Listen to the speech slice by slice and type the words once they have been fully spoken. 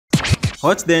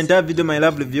Watch the entire video, my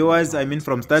lovely viewers, I mean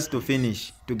from start to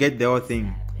finish, to get the whole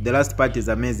thing. The last part is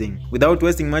amazing. Without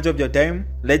wasting much of your time,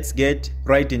 let's get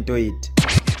right into it.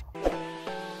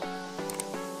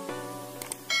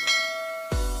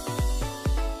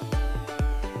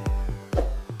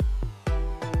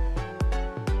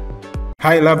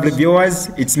 Hi lovely viewers,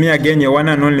 it's me again, your one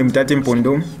and only Mutati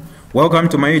Mpundu. Welcome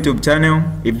to my YouTube channel.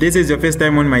 If this is your first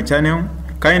time on my channel,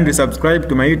 kindly subscribe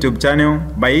to my YouTube channel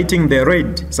by hitting the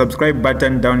red subscribe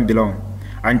button down below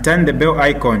and turn the bell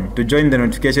icon to join the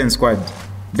notification squad.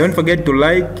 Don't forget to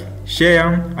like,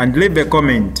 share and leave a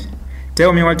comment.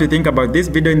 Tell me what you think about this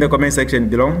video in the comment section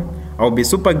below. I'll be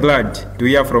super glad to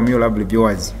hear from you lovely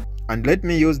viewers. And let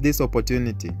me use this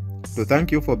opportunity to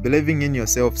thank you for believing in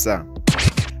yourself, sir.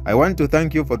 I want to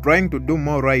thank you for trying to do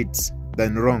more right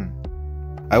than wrong.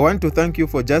 I want to thank you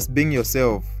for just being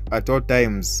yourself at all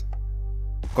times.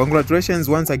 Congratulations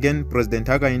once again, President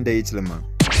Hakainde Hichilema.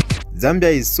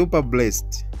 Zambia is super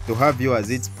blessed to have you as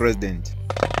its president.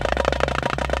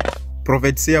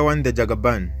 Prophet Seer the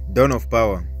Jagaban, Dawn of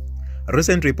Power,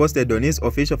 recently posted on his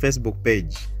official Facebook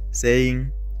page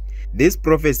saying, "This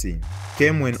prophecy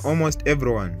came when almost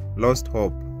everyone lost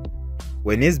hope.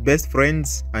 When his best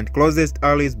friends and closest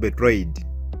allies betrayed,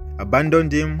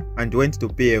 abandoned him and went to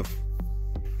PF.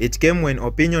 It came when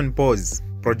opinion polls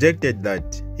projected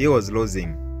that he was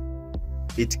losing.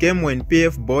 It came when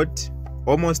PF bought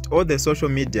almost all the social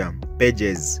media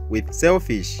pages with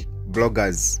selfish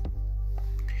bloggers.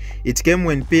 It came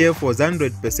when PF was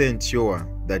 100% sure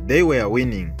that they were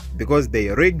winning because they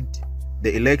rigged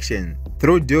the election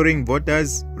through during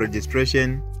voters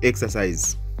registration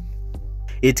exercise.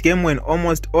 It came when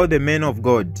almost all the men of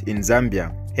God in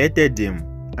Zambia hated him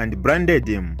and branded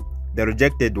him the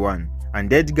rejected one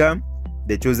and Edgar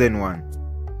the chosen one.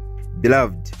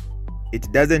 Beloved, it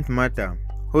doesn't matter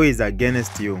who is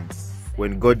against you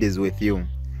when God is with you.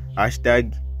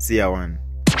 Hashtag Seer1.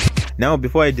 Now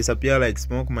before I disappear like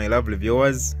smoke, my lovely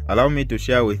viewers, allow me to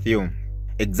share with you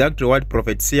exactly what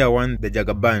Prophet Seer the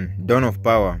Jagaban, Dawn of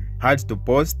Power, had to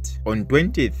post on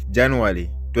 20th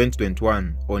January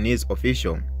 2021 on his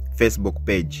official Facebook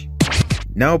page.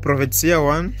 Now Prophet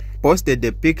Seer posted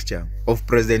a picture of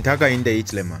President Hakainde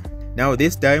Hichilema. Now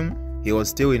this time he was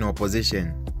still in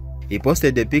opposition. He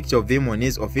posted a picture of him on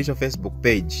his official Facebook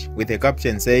page with a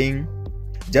caption saying,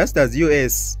 "Just as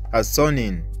US has sworn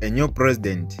in a new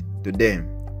president today."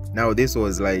 Now this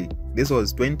was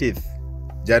 20th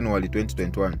January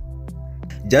 2021.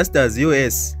 Just as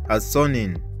US has sworn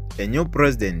in a new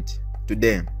president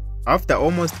today, after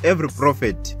almost every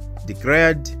prophet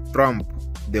declared Trump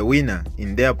the winner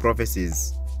in their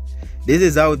prophecies, this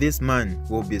is how this man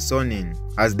will be sworn in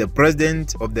as the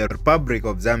president of the Republic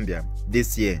of Zambia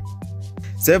this year.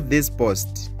 Save this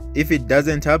post. If it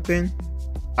doesn't happen,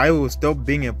 I will stop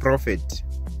being a prophet.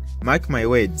 Mark my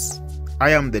words. I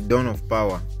am the Dawn of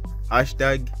Power.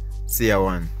 Hashtag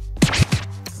Seer1.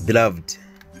 Beloved,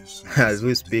 as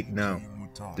we speak now,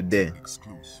 today,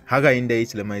 Hakainde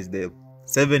Hichilema is the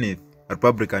 7th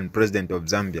Republican President of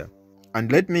Zambia.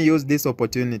 And let me use this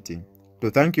opportunity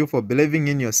to thank you for believing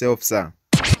in yourself, sir.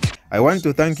 I want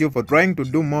to thank you for trying to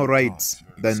do more right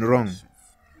than wrong.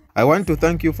 I want to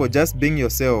thank you for just being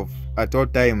yourself at all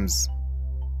times.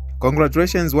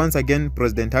 Congratulations once again,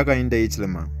 President Hakainde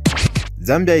Hichilema.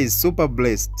 Zambia is super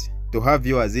blessed to have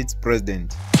you as its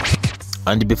president.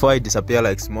 And before I disappear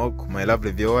like smoke, my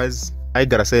lovely viewers, I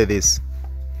gotta say this.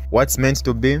 What's meant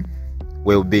to be,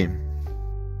 will be.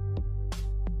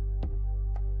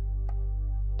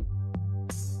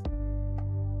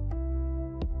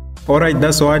 Alright,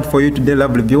 that's all for you today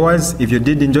lovely viewers. If you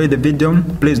did enjoy the video,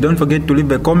 please don't forget to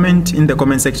leave a comment in the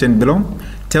comment section below.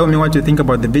 Tell me what you think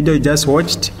about the video you just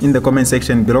watched in the comment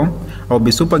section below. I'll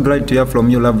be super glad to hear from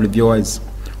you lovely viewers.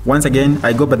 Once again,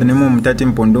 I go by the name of Mutati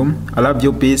Mpundu. I love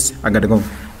you, peace, I gotta go.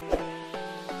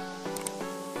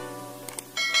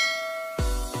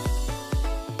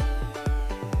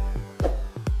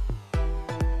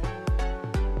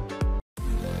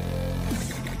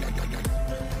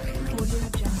 Audio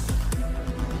Jungle.